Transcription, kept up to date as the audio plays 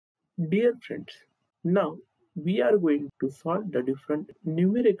Dear friends, now we are going to solve the different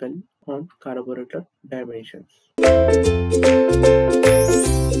numerical on carburetor dimensions.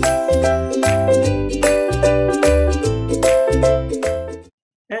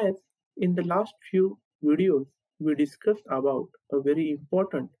 As in the last few videos, we discussed about a very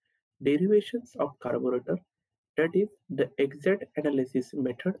important derivations of carburetor, that is the exact analysis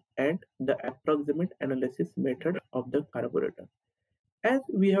method and the approximate analysis method of the carburetor. As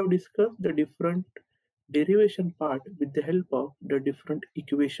we have discussed the different derivation part with the help of the different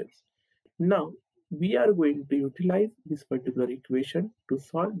equations. Now we are going to utilize this particular equation to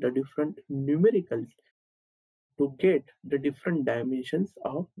solve the different numericals to get the different dimensions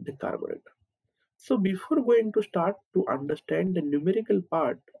of the carburetor. So before going to start to understand the numerical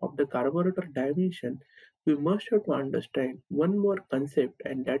part of the carburetor dimension, we must have to understand one more concept,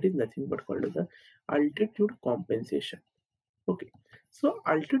 and that is nothing but called as the altitude compensation. Okay, so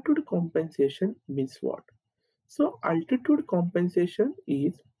altitude compensation means what? So altitude compensation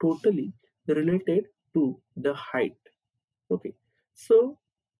is totally related to the height. Okay, so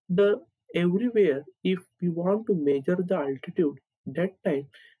the everywhere if we want to measure the altitude, that time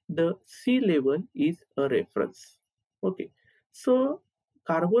the sea level is a reference. Okay, so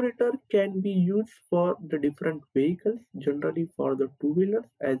carburetor can be used for the different vehicles, generally for the two-wheelers,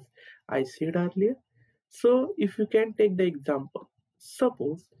 as I said earlier. So if you can take the example,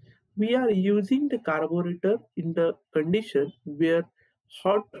 suppose we are using the carburetor in the condition where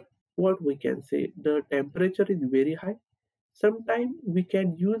hot, what we can say, the temperature is very high. Sometimes we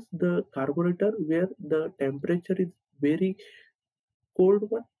can use the carburetor where the temperature is very cold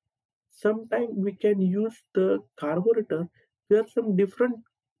one. Sometimes we can use the carburetor where some different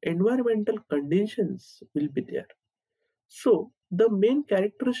environmental conditions will be there. So the main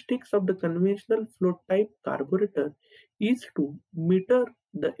characteristics of the conventional float type carburetor is to meter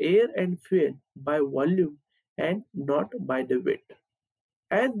the air and fuel by volume and not by the weight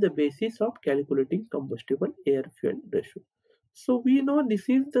as the basis of calculating combustible air fuel ratio. So we know this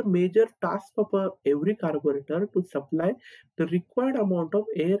is the major task of every carburetor to supply the required amount of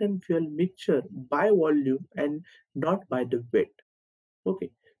air and fuel mixture by volume and not by the weight. Okay,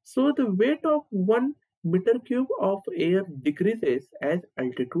 so the weight of 1 meter cube of air decreases as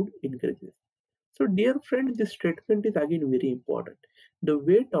altitude increases. So dear friends, this statement is again very important. The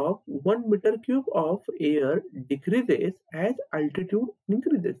weight of 1 meter cube of air decreases as altitude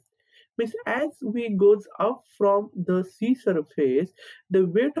increases. Means as we goes up from the sea surface, the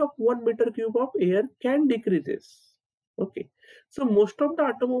weight of 1 meter cube of air can decreases. Okay. So most of the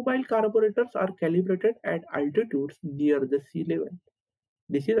automobile carburetors are calibrated at altitudes near the sea level.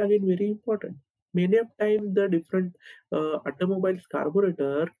 This is again very important. Many of times the different automobiles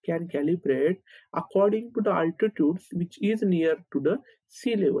carburetor can calibrate according to the altitudes which is near to the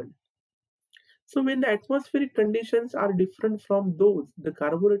sea level. So when the atmospheric conditions are different from those the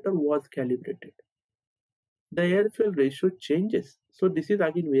carburetor was calibrated, the air fuel ratio changes. So this is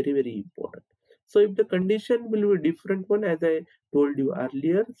again very important. So if the condition will be different one, as I told you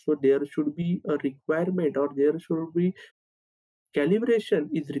earlier, so there should be a requirement or there should be calibration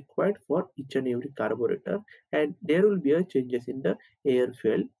is required for each and every carburetor, and there will be a changes in the air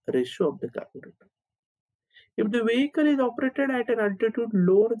fuel ratio of the carburetor. If the vehicle is operated at an altitude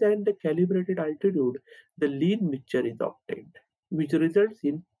lower than the calibrated altitude, the lean mixture is obtained, which results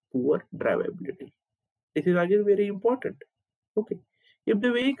in poor drivability. This is again very important. Okay. If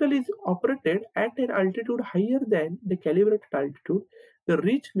the vehicle is operated at an altitude higher than the calibrated altitude, the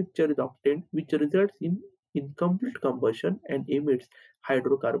rich mixture is obtained, which results in incomplete combustion and emits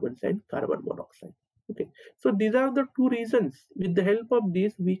hydrocarbons and carbon monoxide. Okay, so these are the two reasons. With the help of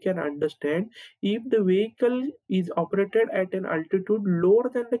this, we can understand if the vehicle is operated at an altitude lower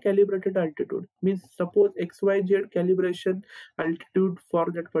than the calibrated altitude. Means suppose XYZ calibration altitude for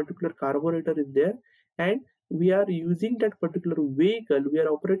that particular carburetor is there, and we are using that particular vehicle, we are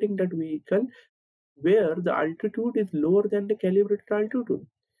operating that vehicle where the altitude is lower than the calibrated altitude,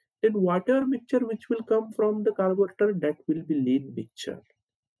 then whatever mixture which will come from the carburetor, that will be lean mixture.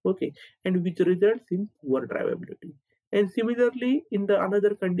 Okay, and which results in poor drivability. And similarly, in the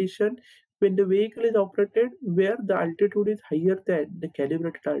another condition, when the vehicle is operated where the altitude is higher than the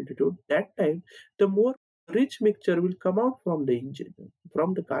calibrated altitude, that time the more rich mixture will come out from the engine,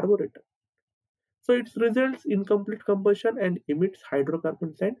 from the carburetor. So it results in complete combustion and emits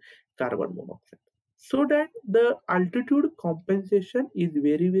hydrocarbons and carbon monoxide. So that the altitude compensation is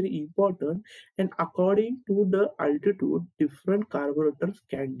very important, and according to the altitude, different carburetors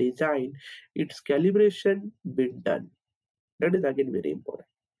can design its calibration been done. That is again very important.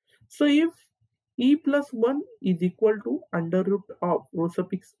 So if E plus 1 is equal to under root of rho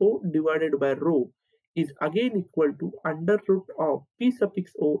suffix O divided by rho is again equal to under root of P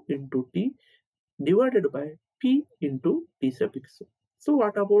suffix O into T divided by P into T suffix O. So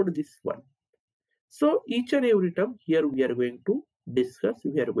what about this one? So each and every term here we are going to discuss,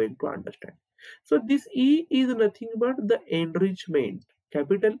 we are going to understand. So this E is nothing but the enrichment.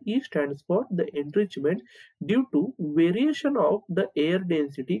 Capital E stands for the enrichment due to variation of the air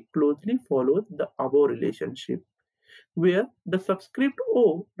density closely follows the above relationship, where the subscript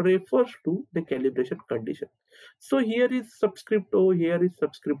O refers to the calibration condition. So here is subscript O, here is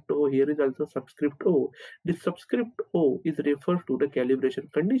subscript O, here is also subscript O. This subscript O is refers to the calibration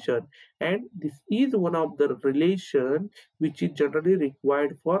condition, and this is one of the relation which is generally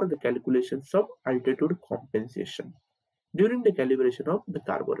required for the calculations of altitude compensation during the calibration of the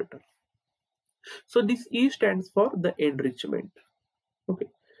carburetor. So this E stands for the enrichment. Okay.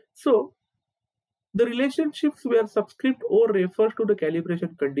 So the relationships where subscript O refers to the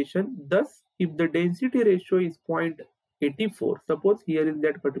calibration condition. Thus, if the density ratio is 0.84, suppose here in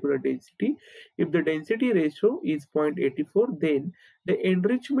that particular density, if the density ratio is 0.84, then the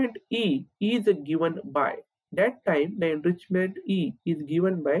enrichment E is given by, that time the enrichment E is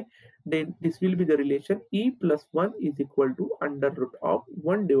given by, then this will be the relation E plus 1 is equal to under root of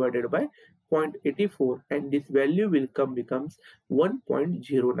 1 divided by 0.84, and this value will becomes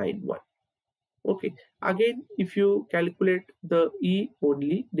 1.091. Okay, again if you calculate the E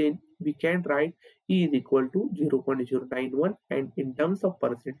only, then we can write E is equal to 0.091, and in terms of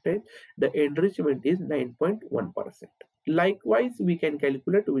percentage the enrichment is 9.1%. Likewise we can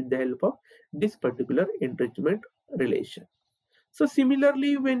calculate with the help of this particular enrichment relation. So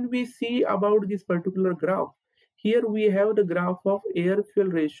similarly, when we see about this particular graph, here we have the graph of air fuel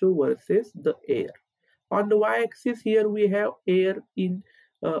ratio versus the air. On the y-axis here we have air in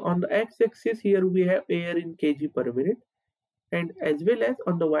on the x-axis here we have air in kg per minute, and as well as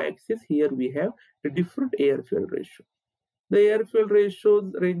on the y-axis here we have the different air fuel ratio. The air fuel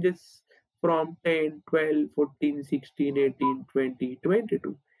ratios ranges from 10, 12, 14, 16, 18, 20,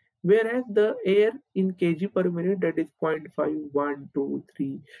 22. Whereas the air in kg per minute, that is 0.5, 1, 2,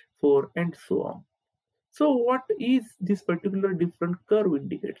 3, 4 and so on. So what is this particular different curve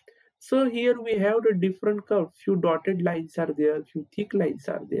indicates? So here we have the different curves, few dotted lines are there, few thick lines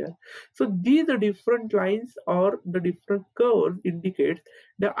are there. So these are different lines or the different curves indicates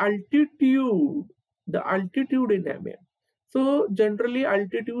the altitude in mm. So generally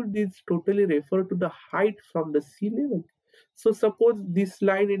altitude is totally referred to the height from the sea level. So suppose this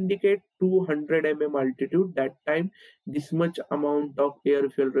line indicate 200 mm altitude, that time this much amount of air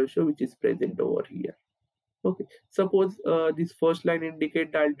fuel ratio which is present over here. Okay, suppose this first line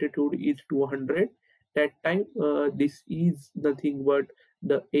indicate the altitude is 200, that time this is nothing but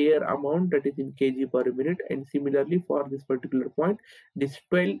the air amount, that is in kg per minute, and similarly for this particular point this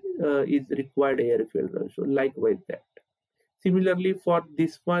 12 is required air fuel ratio, likewise that. Similarly for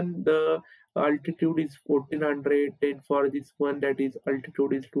this one the altitude is 1400, and for this one that is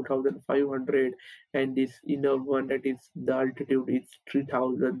altitude is 2500, and this inner one that is the altitude is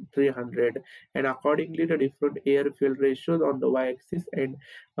 3300, and accordingly the different air fuel ratios on the y-axis and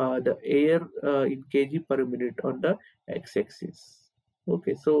the air in kg per minute on the x-axis.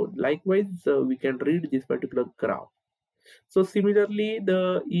 Okay, so likewise we can read this particular graph. So similarly,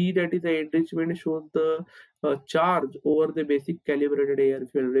 the E, that is the enrichment, shows the charge over the basic calibrated air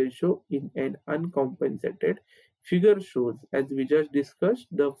fuel ratio in an uncompensated. Figure shows, as we just discussed,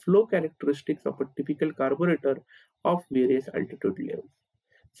 the flow characteristics of a typical carburetor of various altitude levels.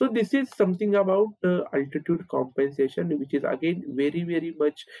 So this is something about the altitude compensation, which is again very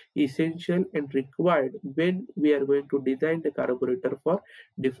much essential and required when we are going to design the carburetor for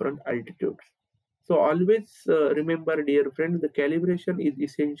different altitudes. So always remember, dear friends, the calibration is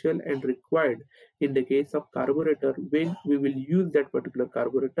essential and required in the case of carburetor when we will use that particular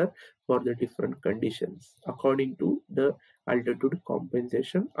carburetor for the different conditions according to the altitude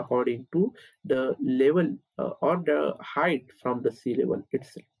compensation, according to the level or the height from the sea level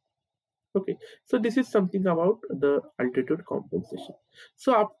itself. Okay, so this is something about the altitude compensation.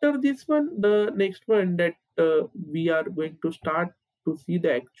 So after this one, the next one that we are going to start to see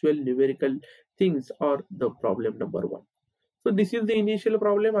the actual numerical things or the problem number 1. So this is the initial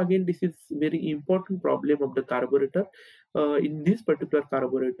problem. Again, this is very important problem of the carburetor. In this particular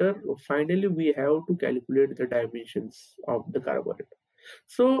carburetor, finally we have to calculate the dimensions of the carburetor.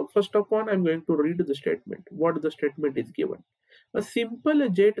 So first of all, I'm going to read the statement. What the statement is given. A simple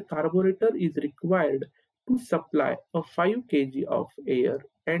jet carburetor is required to supply a 5 kg of air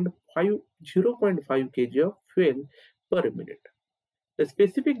and 0.5 kg of fuel per minute. The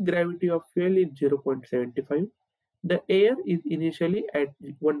specific gravity of fuel is 0.75. The air is initially at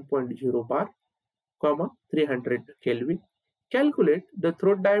 1.0 bar, 300 Kelvin. Calculate the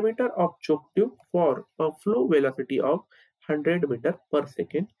throat diameter of choke tube for a flow velocity of 100 meter per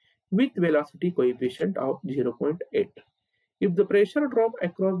second with velocity coefficient of 0.8. If the pressure drop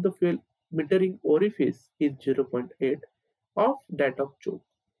across the fuel metering orifice is 0.8 of that of choke,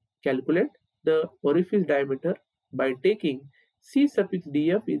 calculate the orifice diameter by taking C suffix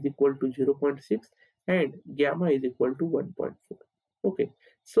df is equal to 0.6 and gamma is equal to 1.4. Okay,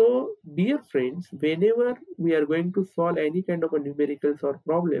 so dear friends, whenever we are going to solve any kind of a numericals or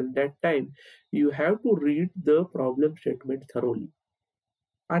problem, that time you have to read the problem statement thoroughly.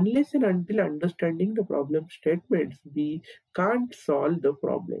 Unless and until understanding the problem statements, we can't solve the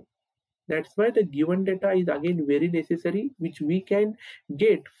problem. That's why the given data is again very necessary, which we can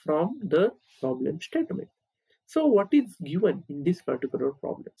get from the problem statement. So what is given in this particular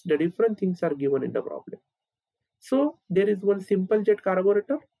problem? The different things are given in the problem. So there is one simple jet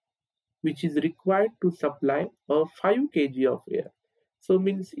carburetor which is required to supply a 5 kg of air. So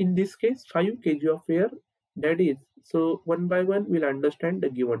means in this case 5 kg of air, that is, so one by one we'll understand the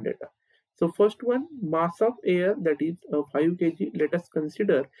given data. So first one, mass of air, that is 5 kg. Let us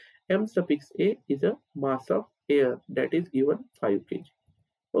consider m suffix a is a mass of air that is given 5 kg.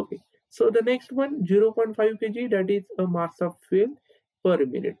 Okay, so the next one 0.5 kg, that is a mass of fuel per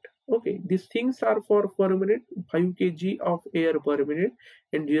minute. Okay, these things are for per minute, 5 kg of air per minute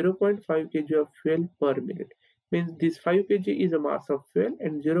and 0.5 kg of fuel per minute. Means this 5 kg is a mass of fuel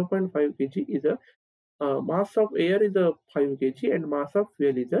and 0.5 kg is a mass of air is a 5 kg and mass of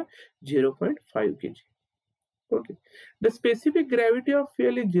fuel is a 0.5 kg. Okay, the specific gravity of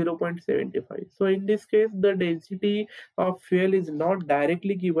fuel is 0.75. So in this case, the density of fuel is not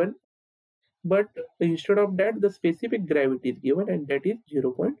directly given, but instead of that, the specific gravity is given, and that is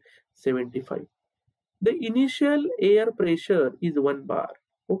 0.75. The initial air pressure is 1 bar.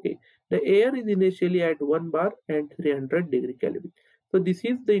 Okay, the air is initially at 1 bar and 300 degree Kelvin. So this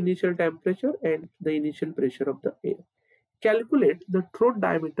is the initial temperature and the initial pressure of the air. Calculate the throat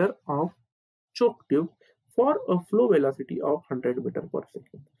diameter of choke tube for a flow velocity of 100 meter per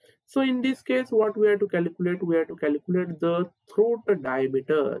second. So in this case, what we have to calculate? We have to calculate the throat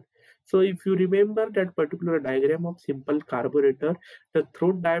diameter. So if you remember that particular diagram of simple carburetor, the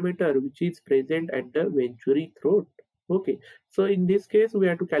throat diameter which is present at the venturi throat. Okay, so in this case, we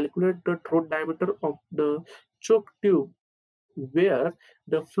have to calculate the throat diameter of the choke tube where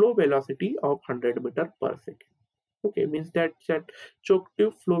the flow velocity of 100 meter per second. Okay, means that choke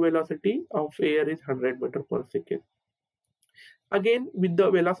tube flow velocity of air is 100 meter per second. Again, with the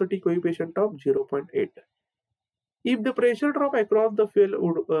velocity coefficient of 0.8. If the pressure drop across the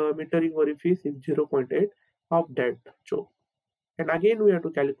fuel metering orifice is 0.8 of that choke. And again, we have to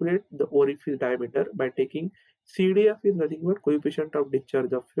calculate the orifice diameter by taking CDF is nothing but coefficient of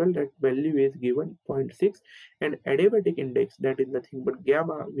discharge of fuel, that value is given 0.6, and adiabatic index, that is nothing but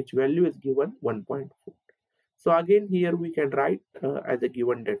gamma, which value is given 1.4. So again, here we can write as a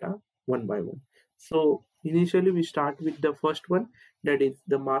given data one by one. So initially we start with the first one, that is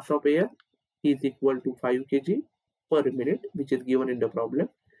the mass of air is equal to 5 kg per minute, which is given in the problem.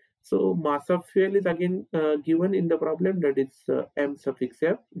 So mass of fuel is again given in the problem, that is m suffix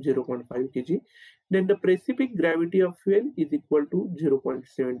f 0.5 kg. Then the specific gravity of fuel is equal to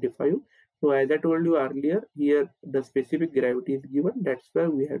 0.75. So as I told you earlier, here the specific gravity is given. That's why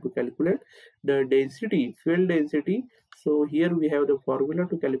we have to calculate the density, fuel density. So here we have the formula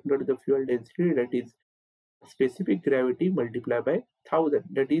to calculate the fuel density, that is specific gravity multiplied by 1000.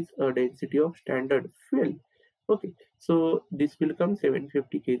 That is a density of standard fuel. Okay, so this will come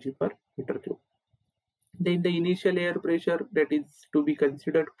 750 kg per meter cube. Then the initial air pressure, that is to be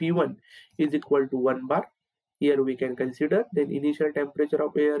considered P1 is equal to 1 bar. Here we can consider. Then initial temperature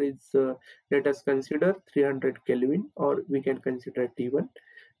of air is let us consider 300 Kelvin, or we can consider T1.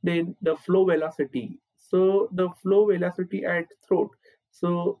 Then the flow velocity. So the flow velocity at throat.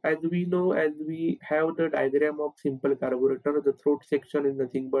 So as we know, as we have the diagram of simple carburetor, the throat section is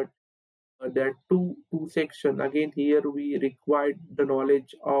nothing but there are two section. Again, here we required the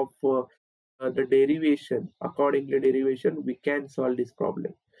knowledge of the derivation. According to derivation, we can solve this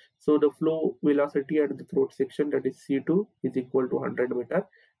problem. So the flow velocity at the throat section, that is C2, is equal to 100 meter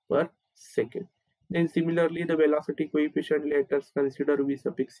per second. Then similarly, the velocity coefficient, let us consider V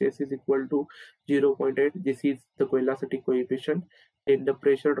suffix s is equal to 0.8. This is the velocity coefficient. Then the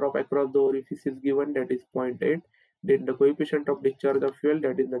pressure drop across the orifice is given, that is 0.8. Then the coefficient of discharge of fuel,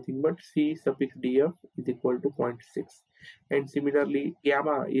 that is nothing but C suffix df is equal to 0.6. And similarly,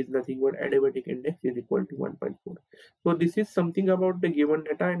 gamma is nothing but adiabatic index is equal to 1.4. So this is something about the given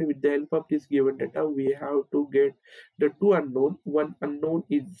data, and with the help of this given data, we have to get the two unknown. One unknown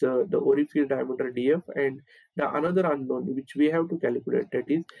is the orifice diameter df, and the another unknown which we have to calculate, that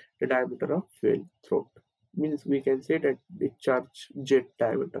is the diameter of fuel throat. Means we can say that discharge jet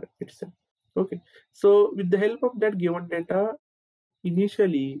diameter itself. Okay, so with the help of that given data,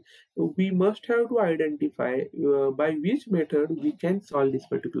 initially we must have to identify by which method we can solve this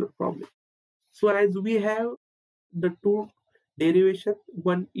particular problem. So as we have the two derivation,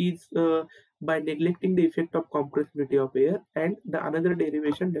 one is by neglecting the effect of compressibility of air, and the another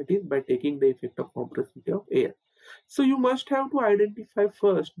derivation, that is by taking the effect of compressibility of air. So you must have to identify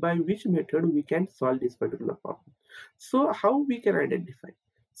first by which method we can solve this particular problem. So how we can identify?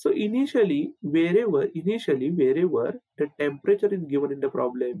 So initially wherever the temperature is given in the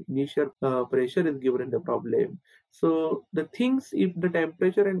problem, initial pressure is given in the problem. So the things, if the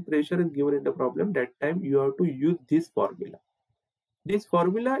temperature and pressure is given in the problem, that time you have to use this formula. This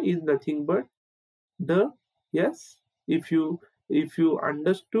formula is nothing but the, yes, if you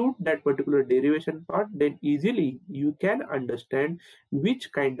understood that particular derivation part, then easily you can understand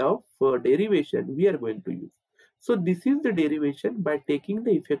which kind of derivation we are going to use. So this is the derivation by taking the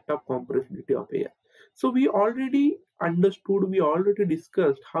effect of compressibility of air. So we already understood, we already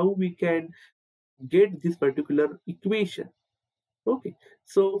discussed how we can get this particular equation. Okay,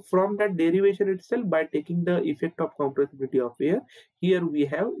 so from that derivation itself, by taking the effect of compressibility of air, here we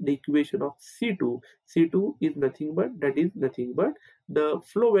have the equation of C2. C2 is nothing but, that is nothing but the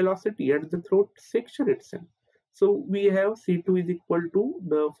flow velocity at the throat section itself. So we have C2 is equal to,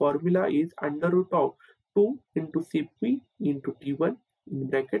 the formula is under root of 2 into Cp into T1 in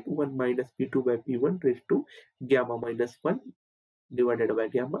bracket 1 minus P2 by P1 raised to gamma minus 1 divided by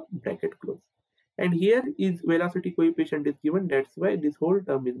gamma bracket close. And here is velocity coefficient is given, that's why this whole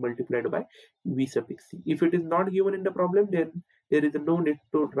term is multiplied by V suffix C. If it is not given in the problem, then there is no need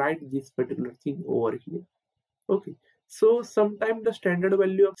to write this particular thing over here. Okay, so sometimes the standard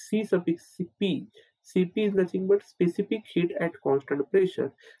value of C suffix Cp, Cp is nothing but specific heat at constant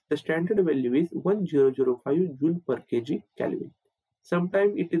pressure. The standard value is 1005 joule per kg Kelvin.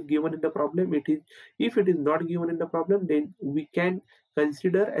 Sometimes it is given in the problem, it is, if it is not given in the problem, then we can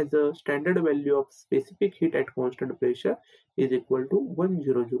consider as a standard value of specific heat at constant pressure is equal to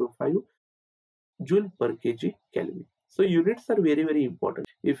 1005 joule per kg Kelvin. So units are very, very important.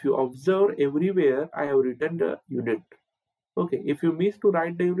 If you observe everywhere, I have written the unit. Okay, if you miss to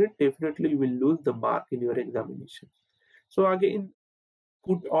write the unit, definitely you will lose the mark in your examination. So again,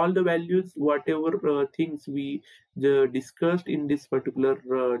 put all the values, whatever things we discussed in this particular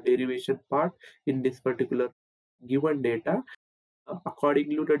derivation part, in this particular given data. According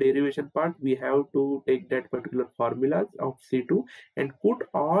to the derivation part, we have to take that particular formulas of C2 and put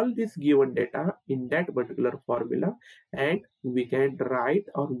all this given data in that particular formula, and we can write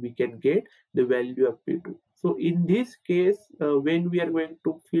or we can get the value of P2. So in this case, when we are going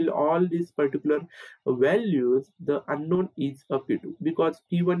to fill all these particular values, the unknown is a P2, because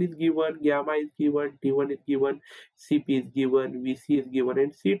P1 is given, gamma is given, T1 is given, Cp is given, Vc is given,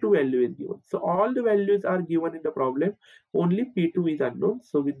 and C2 value is given. So all the values are given in the problem, only P2 is unknown.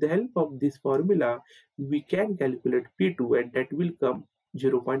 So with the help of this formula, we can calculate P2, and that will come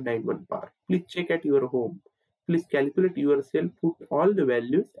 0.91 bar. Please check at your home. Please calculate yourself, put all the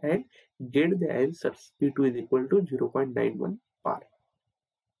values and get the answers. P2 is equal to 0.91 bar.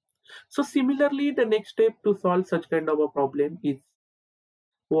 So similarly, the next step to solve such kind of a problem is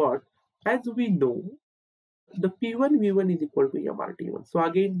what? As we know, the P1 V1 is equal to MRT1. So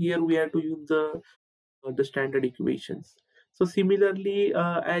again, here we have to use the standard equations. So similarly,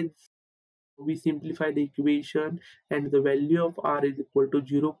 as we simplify the equation, and the value of R is equal to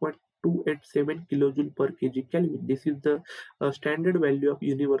 0.287 kilojoule per kg Kelvin. This is the standard value of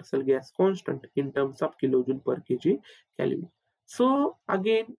universal gas constant in terms of kilojoule per kg Kelvin. So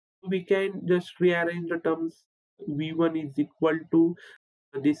again, we can just rearrange the terms. V1 is equal to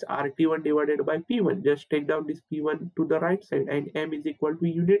this RT1 divided by P1. Just take down this P1 to the right side, and M is equal to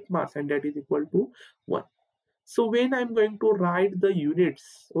unit mass, and that is equal to 1. So when I'm going to write the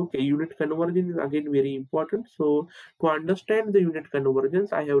units, okay, unit conversion is again very important. So to understand the unit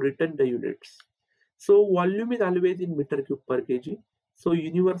conversions, I have written the units. So volume is always in meter cube per kg. So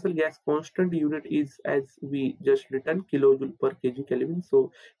universal gas constant unit is, as we just written, kilojoule per kg Kelvin.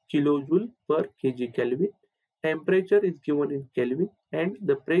 So kilojoule per kg Kelvin. Temperature is given in Kelvin, and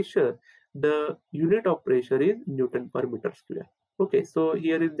the pressure, the unit of pressure is Newton per meter square. Okay, so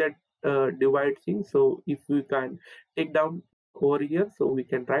here is that divide thing. So if we can take down over here, so we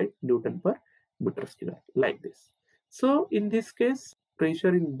can write Newton per meter square like this. So in this case,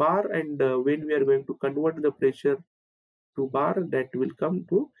 pressure in bar, and when we are going to convert the pressure to bar, that will come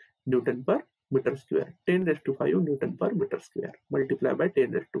to Newton per meter square, 10 raised to 5 Newton per meter square multiplied by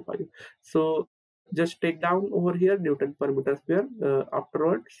 10 raised to 5. So just take down over here Newton per meter square.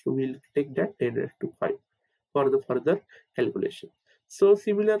 Afterwards, we'll take that 10 raised to 5 for the further calculation. So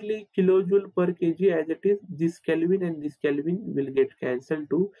similarly, kilojoule per kg, as it is, this Kelvin and this Kelvin will get cancelled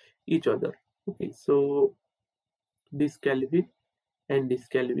to each other. Okay, so this Kelvin and this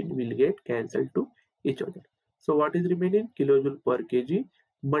Kelvin will get cancelled to each other. So what is remaining? Kilojoule per kg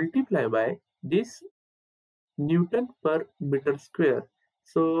multiply by this Newton per meter square.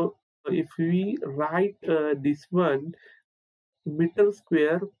 So if we write this one meter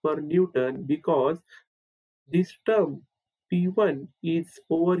square per Newton, because this term P1 is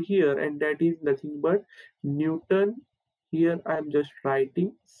over here and that is nothing but Newton. Here I am just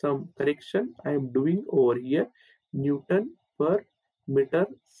writing some correction I am doing over here, Newton per meter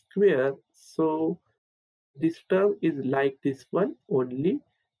square. So this term is like this one only.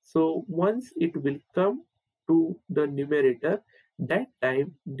 So once it will come to the numerator, that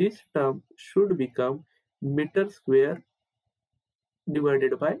time this term should become meter square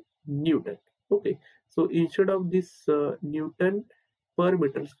divided by Newton. Okay, so instead of this Newton per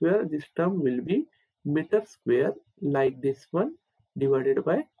meter square, this term will be meter square like this one divided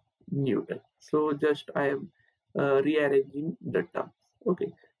by Newton. So just I am rearranging the terms.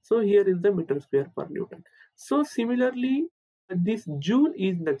 Okay, so here is the meter square per Newton. So similarly, this joule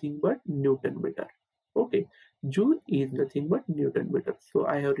is nothing but Newton meter. Okay, joule is nothing but Newton meter. So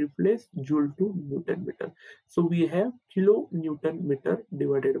I have replaced joule to Newton meter. So we have kilo Newton meter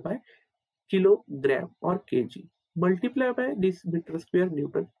divided by kilogram or kg multiply by this meter square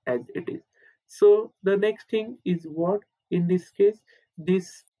Newton as it is. So the next thing is what? In this case,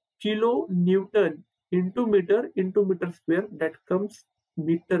 this kilo Newton into meter square, that comes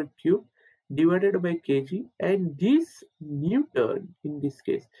meter cube divided by kg, and this Newton, in this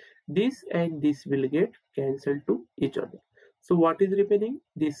case, this and this will get cancelled to each other. So what is remaining?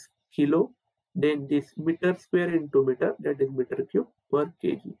 This kilo, then this meter square into meter, that is meter cube per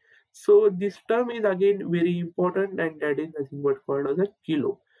kg. So this term is again very important, and that is nothing but called as a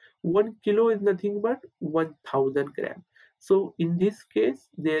kilo. 1 kilo is nothing but 1000 gram. So in this case,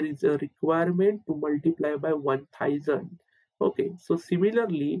 there is a requirement to multiply by 1000. Okay, so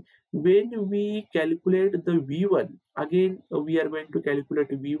similarly, when we calculate the V1, again we are going to calculate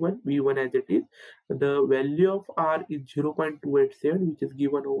V1 as it is. The value of R is 0.287, which is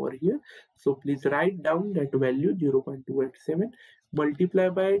given over here. So please write down that value 0.287 multiply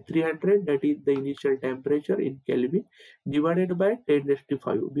by 300, that is the initial temperature in Kelvin, divided by 10 raised to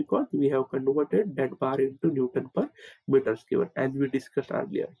 5, because we have converted that bar into Newton per meter square as we discussed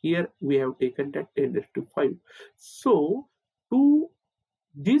earlier. Here we have taken that 10 raised to 5. So to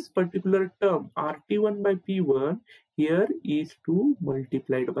this particular term RT1 by P1 here is to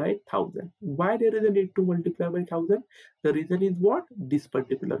multiplied by 1000. Why there is a need to multiply by 1000? The reason is what? This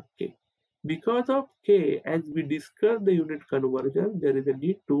particular K. Because of K, as we discussed the unit conversion, there is a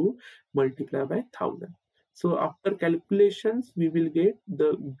need to multiply by 1000. So after calculations, we will get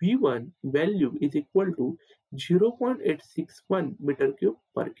the V1 value is equal to 0.861 meter cube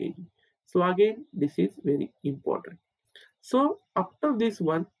per kg. So again, this is very important. So after this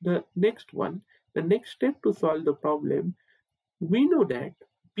one, the next step to solve the problem, we know that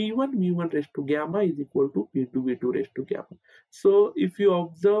P1 V1 raised to gamma is equal to P2 V2 raised to gamma. So if you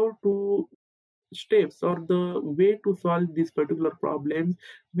observe two steps or the way to solve this particular problem,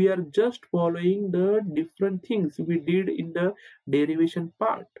 we are just following the different things we did in the derivation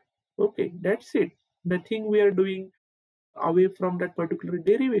part. Okay, that's it. Nothing we are doing away from that particular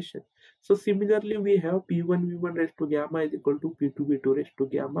derivation. So similarly, we have P1 V1 raised to gamma is equal to P2 V2 raised to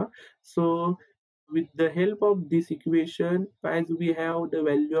gamma. So with the help of this equation, as we have the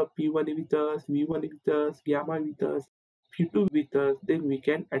value of P1 with us, V1 with us, gamma with us, P2 with us, then we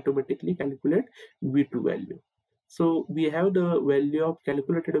can automatically calculate V2 value. So we have the value of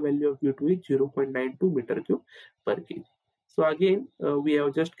calculated value of V2 is 0.92 meter cube per kg. So again, we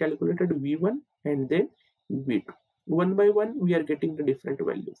have just calculated V1 and then V2. One by one, we are getting the different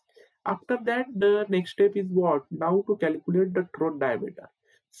values. After that, the next step is what? Now to calculate the throat diameter.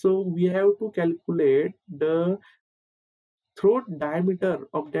 So we have to calculate the throat diameter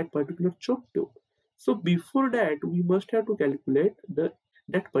of that particular choke tube. So before that, we must have to calculate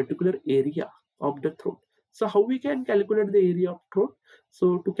that particular area of the throat. So how we can calculate the area of throat?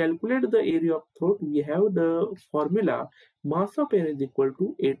 So to calculate the area of throat, we have the formula mass of air is equal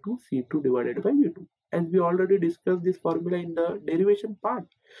to A2C2 divided by V2. As we already discussed this formula in the derivation part.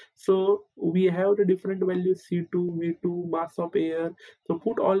 So we have the different values C2, V2, mass of air. So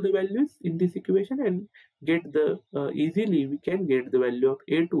put all the values in this equation and get the easily we can get the value of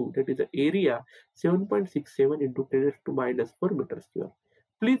A2, that is the area 7.67 into 10 raised to minus 4 meter square.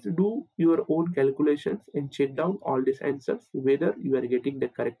 Please do your own calculations and check down all these answers whether you are getting the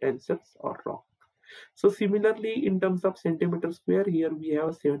correct answers or wrong. So similarly, in terms of centimeter square, here we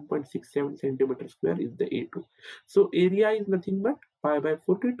have 7.67 centimeter square is the A2. So area is nothing but pi by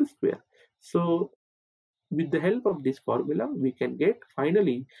 42 square. So with the help of this formula, we can get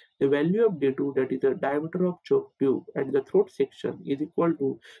finally the value of D2, that is the diameter of choke tube at the throat section, is equal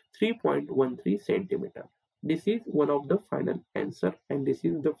to 3.13 centimeter. This is one of the final answer and this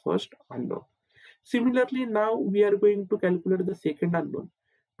is the first unknown. Similarly, now we are going to calculate the second unknown.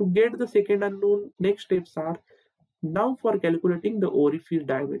 To get the second unknown, next steps are, now for calculating the orifice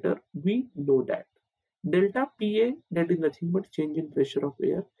diameter, we know that delta PA, that is nothing but change in pressure of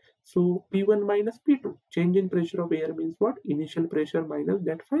air. So P1 minus P2, change in pressure of air means what? Initial pressure minus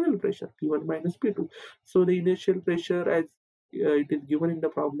that final pressure, P1 minus P2. So the initial pressure as it is given in the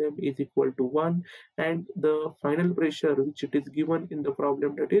problem is equal to 1 and the final pressure which it is given in the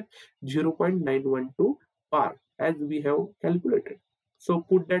problem, that is 0.912 bar as we have calculated. So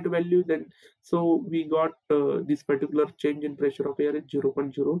put that value then, so we got this particular change in pressure of air is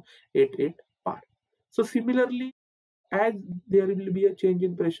 0.088 bar. So similarly, as there will be a change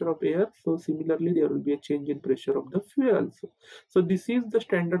in pressure of air, so similarly there will be a change in pressure of the fuel also. So this is the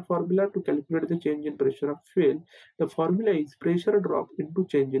standard formula to calculate the change in pressure of fuel. The formula is pressure drop into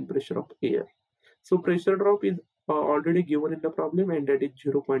change in pressure of air. So pressure drop is already given in the problem and that is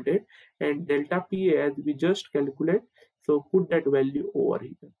 0.8 and delta PA as we just calculate. So put that value over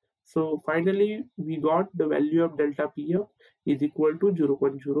here. So finally we got the value of delta PF is equal to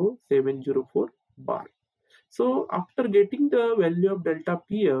 0.0704 bar. So after getting the value of delta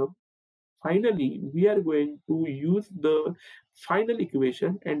PF, finally we are going to use the final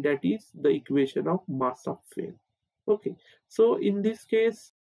equation and that is the equation of mass of fuel. Okay, so in this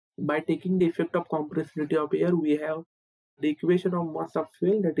case, by taking the effect of compressibility of air, we have the equation of mass of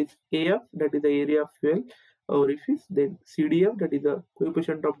fuel, that is AF, that is the area of fuel orifice, then CDF, that is the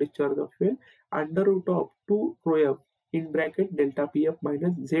coefficient of discharge of fuel, under root of 2 rho F in bracket delta PF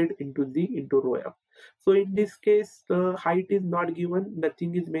minus Z into Z into rho F. So in this case, the height is not given,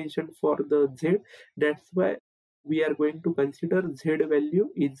 nothing is mentioned for the Z. That's why we are going to consider Z value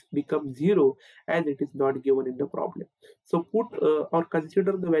is become 0 as it is not given in the problem. So put or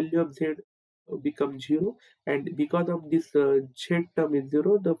consider the value of Z become 0 and because of this Z term is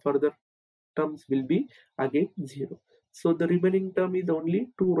 0, the further terms will be again 0. So the remaining term is only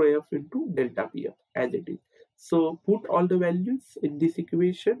 2 rho F into delta PF as it is. So put all the values in this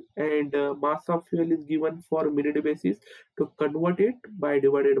equation and mass of fuel is given for minute basis, to convert it by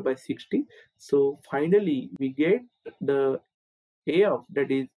divided by 60. So finally we get the AF,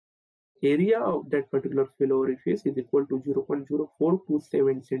 that is area of that particular fuel orifice, is equal to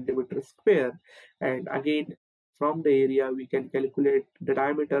 0.0427 centimeter square, and again from the area we can calculate the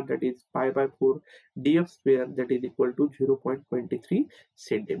diameter, that is pi by 4 df square, that is equal to 0.23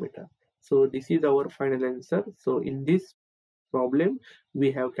 centimeter. So this is our final answer. So in this problem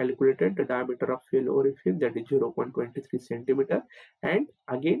we have calculated the diameter of fuel orifice, that is 0.23 centimeter, and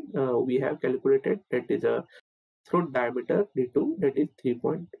again we have calculated that is a throat diameter D2, that is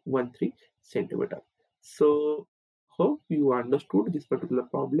 3.13 centimeter. So hope you understood this particular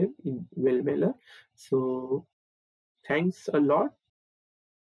problem in well manner. So thanks a lot